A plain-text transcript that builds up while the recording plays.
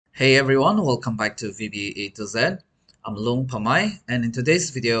Hey everyone, welcome back to VBA to Z. I'm Lung Pamai, and in today's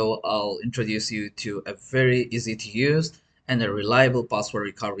video, I'll introduce you to a very easy to use and a reliable password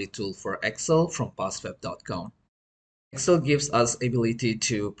recovery tool for Excel from PassFab.com. Excel gives us ability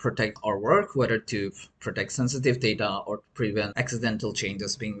to protect our work, whether to protect sensitive data or prevent accidental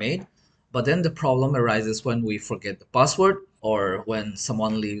changes being made. But then the problem arises when we forget the password or when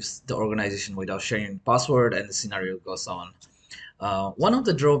someone leaves the organization without sharing the password and the scenario goes on. One of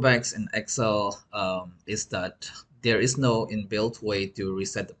the drawbacks in Excel is that there is no inbuilt way to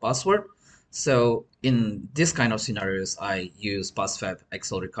reset the password. So in this kind of scenarios, I use PassFab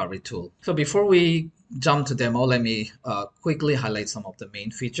Excel recovery tool. So before we jump to demo, let me quickly highlight some of the main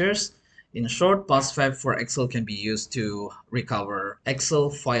features. In short, PassFab for Excel can be used to recover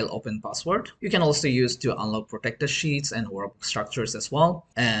Excel file open password. You can also use to unlock protected sheets and workbook structures as well.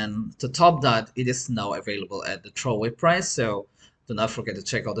 And to top that, it is now available at the throwaway price. So do not forget to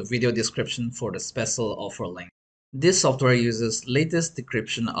check out the video description for the special offer link. This software uses latest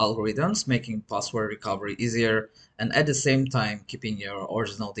decryption algorithms, making password recovery easier and at the same time keeping your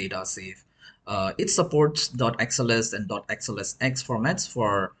original data safe. It supports .xls and .xlsx formats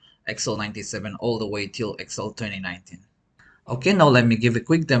for Excel 97 all the way till Excel 2019. Okay, now let me give a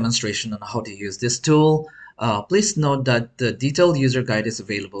quick demonstration on how to use this tool. Please note that the detailed user guide is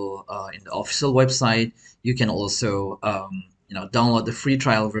available in the official website. You can also download the free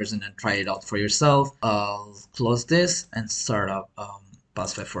trial version and try it out for yourself. I'll close this and start up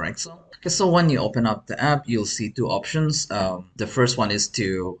PassFab for Excel. Okay, so when you open up the app, you'll see two options. The first one is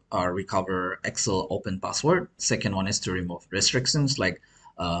to recover Excel open password. Second one is to remove restrictions like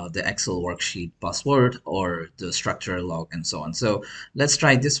the Excel worksheet password or the structure log and so on. So let's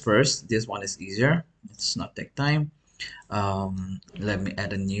try this first. This one is easier. It's not take time. Let me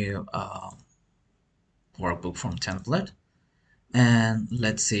add a new workbook from template. And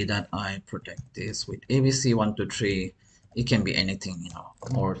let's say that I protect this with ABC123. It can be anything,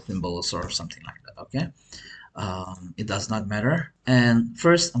 more symbols or something like that, okay? It does not matter. And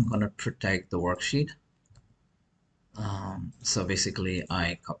first, I'm going to protect the worksheet. So basically,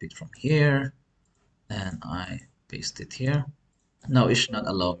 I copy it from here and I paste it here. Now it should not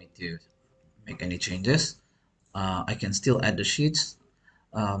allow me to make any changes. I can still add the sheets.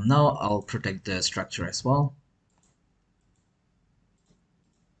 Now I'll protect the structure as well.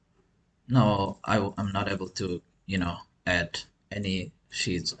 No, I'm not able to, add any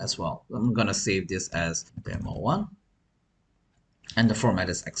sheets as well. I'm gonna save this as demo1 and the format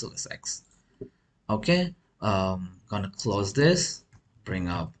is xlsx. Okay, gonna close this, bring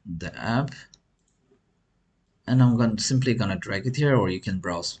up the app, and I'm simply gonna drag it here, or you can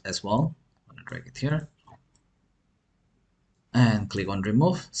browse as well. I'm gonna drag it here and click on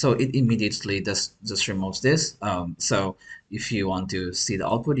remove. So it immediately just removes this. So if you want to see the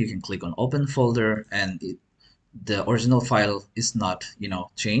output, you can click on open folder and the original file is not,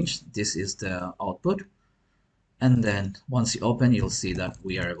 changed. This is the output. And then once you open, you'll see that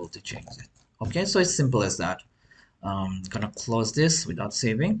we are able to change it. Okay, so it's simple as that. Gonna close this without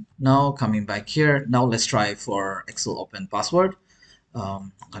saving. Now coming back here, now let's try for Excel open password.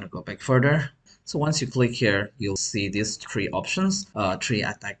 I'm gonna go back further. So once you click here, you'll see these three options, three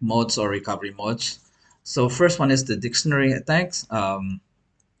attack modes or recovery modes. So first one is the dictionary attacks. So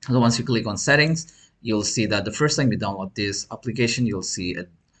once you click on settings, you'll see that the first time you download this application, you'll see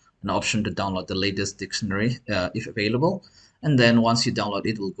an option to download the latest dictionary if available. And then once you download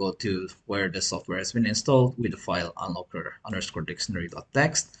it, will go to where the software has been installed with the file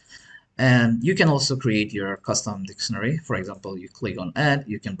unlocker_dictionary.txt. And you can also create your custom dictionary. For example, you click on add,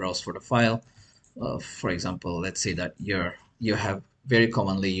 you can browse for the file. For example, let's say that you have very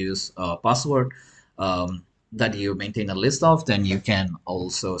commonly used password that you maintain a list of, then you can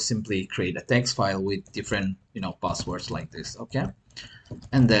also simply create a text file with different passwords like this. Okay,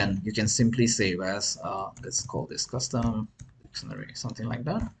 and then you can simply save as let's call this custom dictionary, something like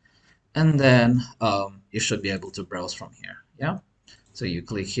that, and then you should be able to browse from here. Yeah, so you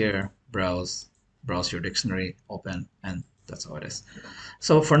click here, browse your dictionary, open, and that's how it is.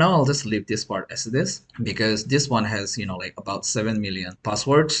 So for now, I'll just leave this part as it is because this one has, like about 7 million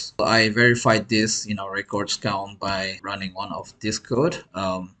passwords. I verified this, records count by running one of this code.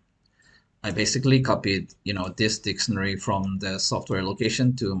 I basically copied, this dictionary from the software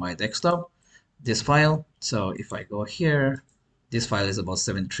location to my desktop, this file. So if I go here, this file is about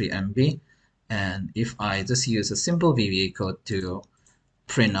 73 MB. And if I just use a simple VBA code to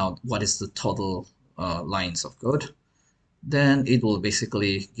print out what is the total lines of code, then it will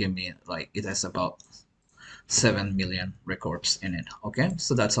basically give me like it has about 7 million records in it. Okay,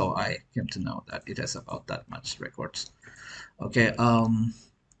 so that's how I came to know that it has about that much records. Okay,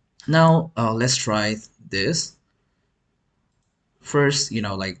 Now let's try this. First,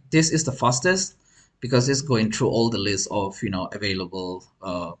 like this is the fastest because it's going through all the list of available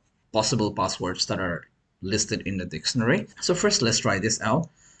possible passwords that are listed in the dictionary. So first, let's try this out.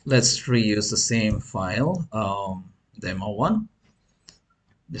 Let's reuse the same file, demo one.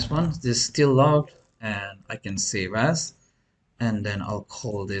 This one, this is still logged, and I can save as, and then I'll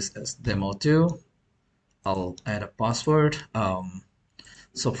call this as demo2. I'll add a password.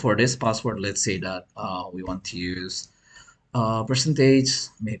 So for this password, let's say that we want to use percentage,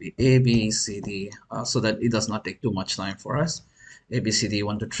 maybe A, B, C, D, so that it does not take too much time for us. A, B, C, D,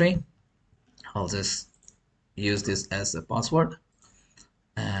 1, 2, 3. I'll just use this as a password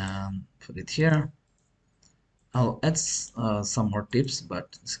and put it here. I'll add some more tips,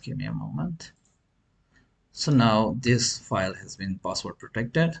 but just give me a moment. So now this file has been password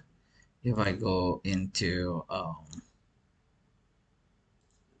protected. If I go into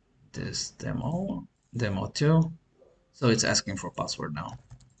this demo2, so it's asking for password now.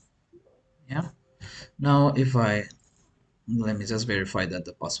 Yeah. Now if I let me just verify that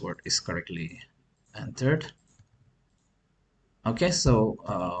the password is correctly entered. Okay,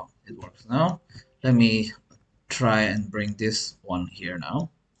 so it works now. Let me try and bring this one here now.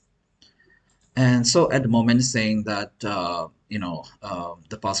 And so at the moment it's saying that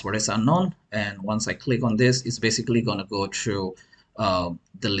the password is unknown, and once I click on this, it's basically going to go through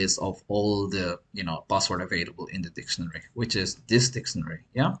the list of all the password available in the dictionary, which is this dictionary.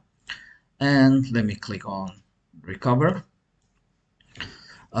 Yeah. And let me click on recover.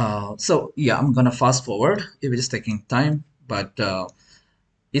 So yeah, I'm gonna fast forward. It is taking time, but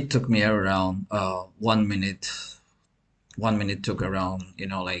it took me around 1 minute. 1 minute took around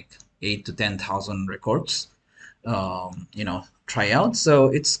like 8 to 10,000 records. Try out. So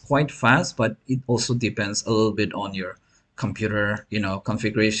it's quite fast, but it also depends a little bit on your computer,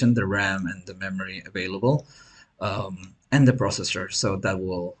 configuration, the RAM and the memory available, and the processor. So that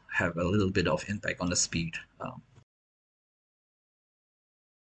will have a little bit of impact on the speed.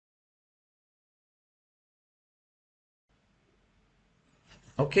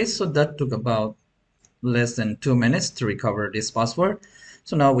 Okay, so that took about less than 2 minutes to recover this password.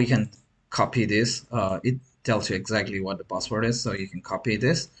 So now we can copy this. It tells you exactly what the password is, so you can copy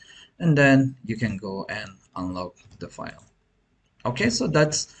this, and then you can go and unlock the file. Okay, so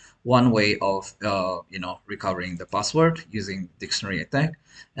that's one way of recovering the password using dictionary attack.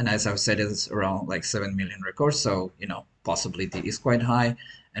 And as I've said, it's around like 7 million records, so possibility is quite high.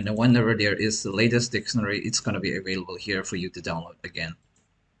 And then whenever there is the latest dictionary, it's going to be available here for you to download again.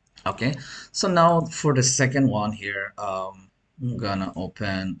 Okay, so now for the second one here, I'm gonna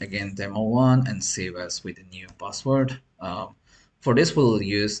open again demo one and save as with a new password. For this, we'll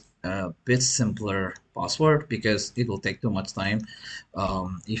use a bit simpler password because it will take too much time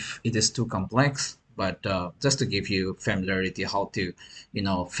if it is too complex. But just to give you familiarity how to,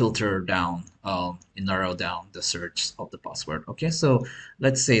 filter down, narrow down the search of the password. Okay, so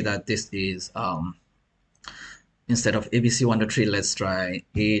let's say that this is instead of ABC123, let's try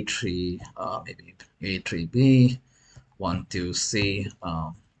A3, maybe A3B, 12C.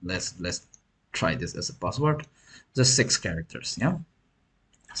 Let's try this as a password. Just 6 characters, yeah.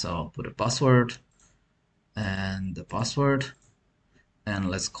 So I'll put a password and the password, and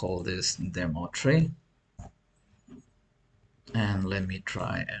let's call this demo3. And let me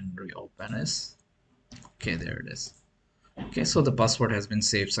try and reopen this. Okay, there it is. Okay, so the password has been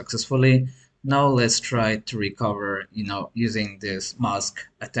saved successfully. Now let's try to recover, using this mask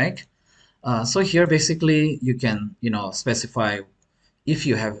attack. So here basically you can, specify if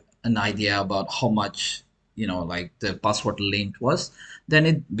you have an idea about how much, like the password length was, then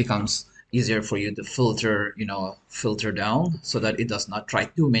it becomes easier for you to filter down so that it does not try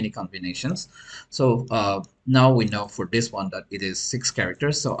too many combinations. So now we know for this one that it is 6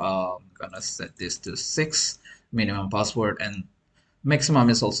 characters. So I'm gonna set this to 6 minimum password, and maximum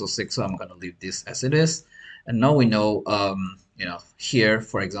is also 6. So I'm gonna leave this as it is. And now we know, here,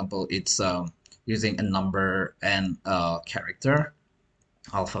 for example, it's using a number and character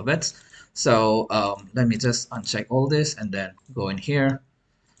alphabets. So let me just uncheck all this and then go in here.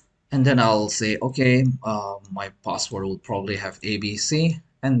 And then I'll say, okay, my password will probably have ABC.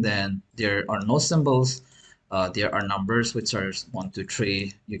 And then there are no symbols. There are numbers, which are 1, 2,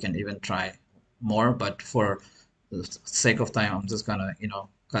 3. You can even try more, but for the sake of time, I'm just gonna,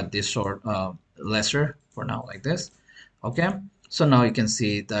 cut this short, lesser for now, like this. Okay, so now you can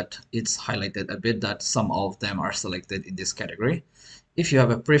see that it's highlighted a bit that some of them are selected in this category. If you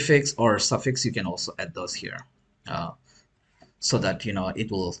have a prefix or suffix, you can also add those here, so that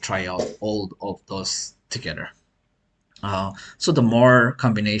it will try out all of those together. So the more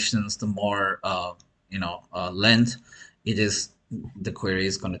combinations, the more length it is, the query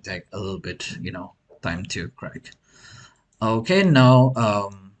is going to take a little bit time to crack. Okay, now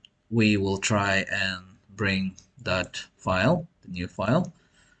we will try and bring that file, the new file,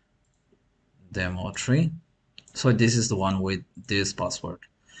 demo3. So this is the one with this password,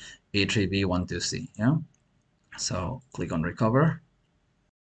 A3B12C. Yeah. So click on recover.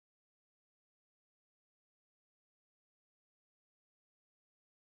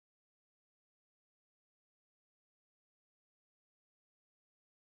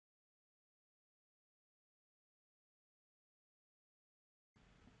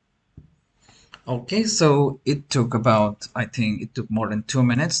 Okay, so it took about, I think it took more than 2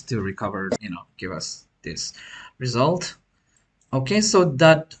 minutes to recover, give us this result. Okay, so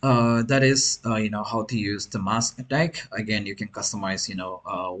that is how to use the mask attack. Again, you can customize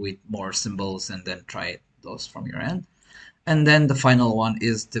with more symbols and then try those from your end. And then the final one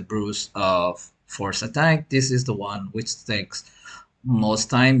is the bruise of force attack. This is the one which takes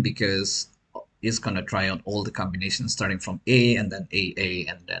most time because it's gonna try on all the combinations starting from A and then AA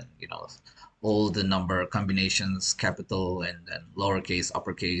and then all the number combinations, capital and then lowercase,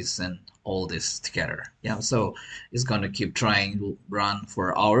 uppercase, and all this together. Yeah, so it's gonna keep trying to run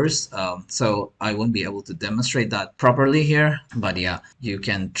for hours. So I won't be able to demonstrate that properly here, but yeah, you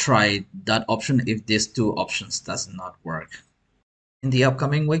can try that option if these two options does not work. In the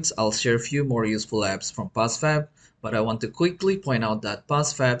upcoming weeks, I'll share a few more useful apps from PassFab, but I want to quickly point out that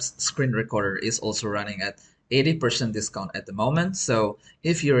PassFab's screen recorder is also running at 80% discount at the moment, so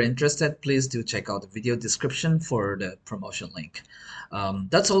if you're interested, please do check out the video description for the promotion link.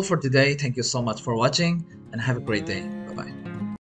 That's all for today. Thank you so much for watching and have a great day. Bye-bye.